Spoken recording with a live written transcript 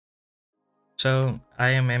So, I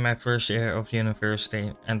am in my first year of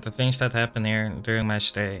university, and the things that happen here during my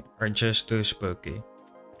stay are just too spooky.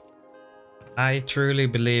 I truly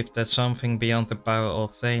believe that something beyond the power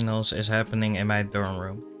of Thanos is happening in my dorm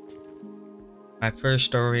room. My first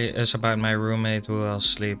story is about my roommate who was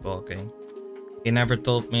sleepwalking. He never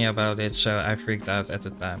told me about it, so I freaked out at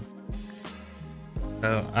the time.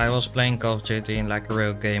 So, I was playing Call of Duty like a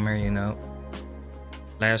real gamer,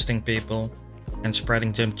 blasting people and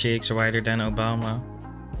spreading them cheeks wider than Obama.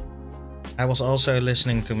 I was also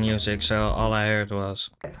listening to music, so all I heard was,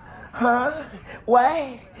 Huh?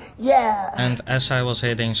 What? Yeah. and as I was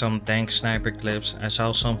hitting some dank sniper clips, I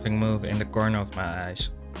saw something move in the corner of my eyes.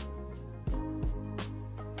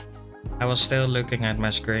 I was still looking at my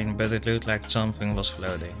screen, but it looked like something was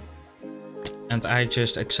floating. And I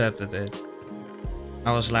just accepted it.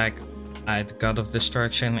 I was like, alright, God of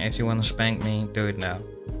Destruction, if you wanna spank me, do it now.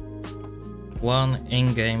 One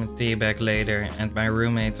in-game teabag later and my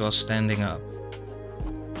roommate was standing up.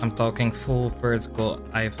 I'm talking full vertical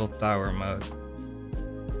Eiffel Tower mode.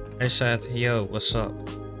 I said, yo, what's up?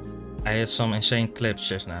 I hit some insane clips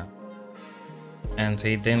just now. And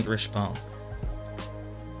he didn't respond.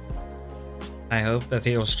 I hoped that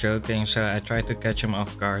he was joking, so I tried to catch him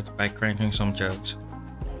off guard by cranking some jokes.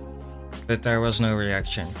 But there was no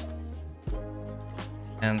reaction.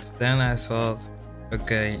 And then I thought,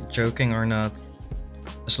 okay, joking or not,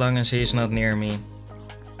 as long as he's not near me,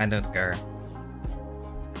 I don't care.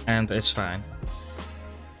 And it's fine.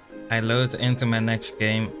 I load into my next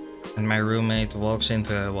game and my roommate walks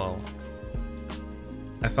into a wall.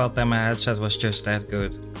 I thought that my headset was just that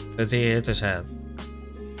good, but he hit his head.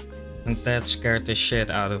 And that scared the shit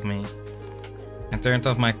out of me. I turned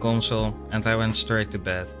off my console and I went straight to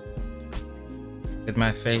bed. With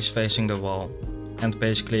my face facing the wall and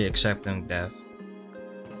basically accepting death.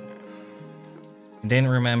 He didn't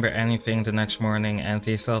remember anything the next morning and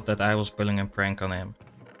he thought that I was pulling a prank on him.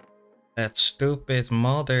 That stupid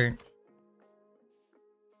mother.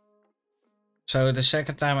 So the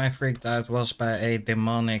second time I freaked out was by a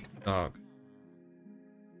demonic dog.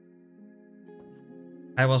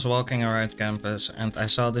 I was walking around campus and I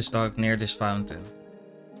saw this dog near this fountain.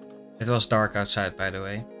 It was dark outside, by the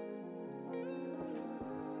way.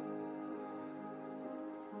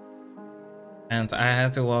 And I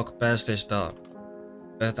had to walk past this dog,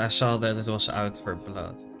 but I saw that it was out for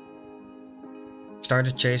blood. It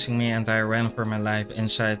started chasing me and I ran for my life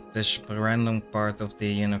inside this random part of the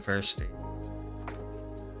university.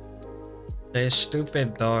 This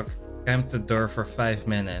stupid dog camped the door for 5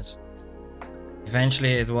 minutes.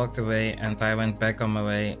 Eventually it walked away and I went back on my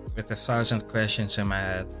way with 1,000 questions in my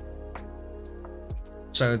head.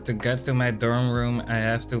 So to get to my dorm room I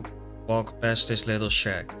have to walk past this little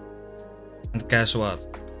shack. And guess what?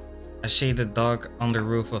 I see the dog on the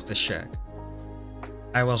roof of the shack.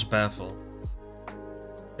 I was baffled.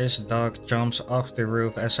 This dog jumps off the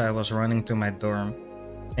roof as I was running to my dorm,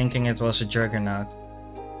 thinking it was a juggernaut.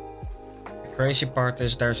 The crazy part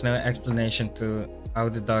is there's no explanation to how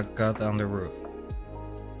the dog got on the roof.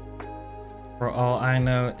 For all I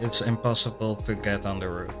know, it's impossible to get on the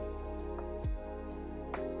roof.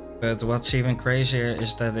 But what's even crazier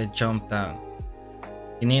is that it jumped down.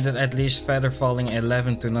 It needed at least feather falling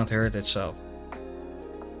 11 to not hurt itself.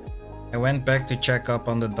 I went back to check up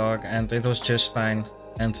on the dog and it was just fine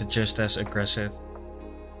and just as aggressive.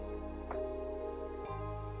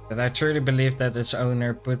 But I truly believe that its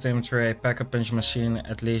owner put him through a pack-a-punch machine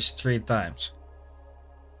at least 3 times.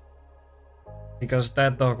 Because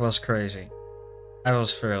that dog was crazy. I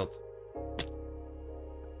was thrilled.